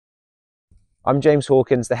I'm James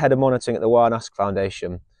Hawkins, the Head of Monitoring at the Wye and Usk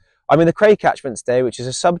Foundation. I'm in the Crai catchment today, which is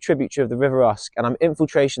a sub-tributary of the River Usk, and I'm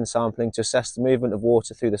infiltration sampling to assess the movement of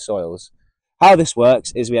water through the soils. How this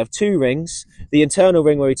works is we have two rings, the internal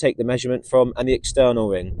ring where we take the measurement from and the external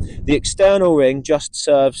ring. The external ring just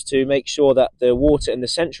serves to make sure that the water in the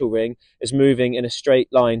central ring is moving in a straight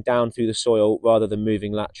line down through the soil rather than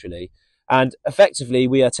moving laterally. And effectively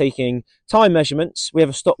we are taking time measurements. We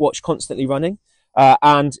have a stopwatch constantly running.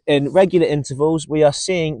 And in regular intervals, we are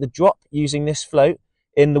seeing the drop using this float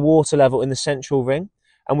in the water level in the central ring.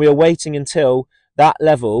 And we are waiting until that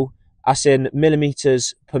level, as in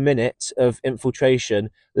millimetres per minute of infiltration,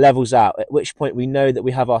 levels out, at which point we know that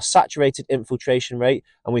we have our saturated infiltration rate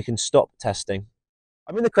and we can stop testing.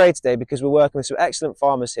 I'm in the Crai today because we're working with some excellent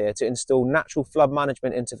farmers here to install natural flood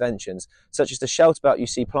management interventions, such as the shelter belt you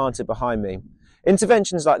see planted behind me.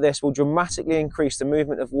 Interventions like this will dramatically increase the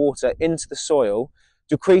movement of water into the soil,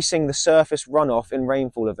 decreasing the surface runoff in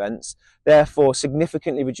rainfall events, therefore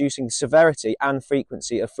significantly reducing the severity and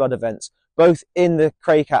frequency of flood events, both in the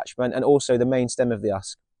Crai catchment and also the main stem of the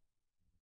Usk.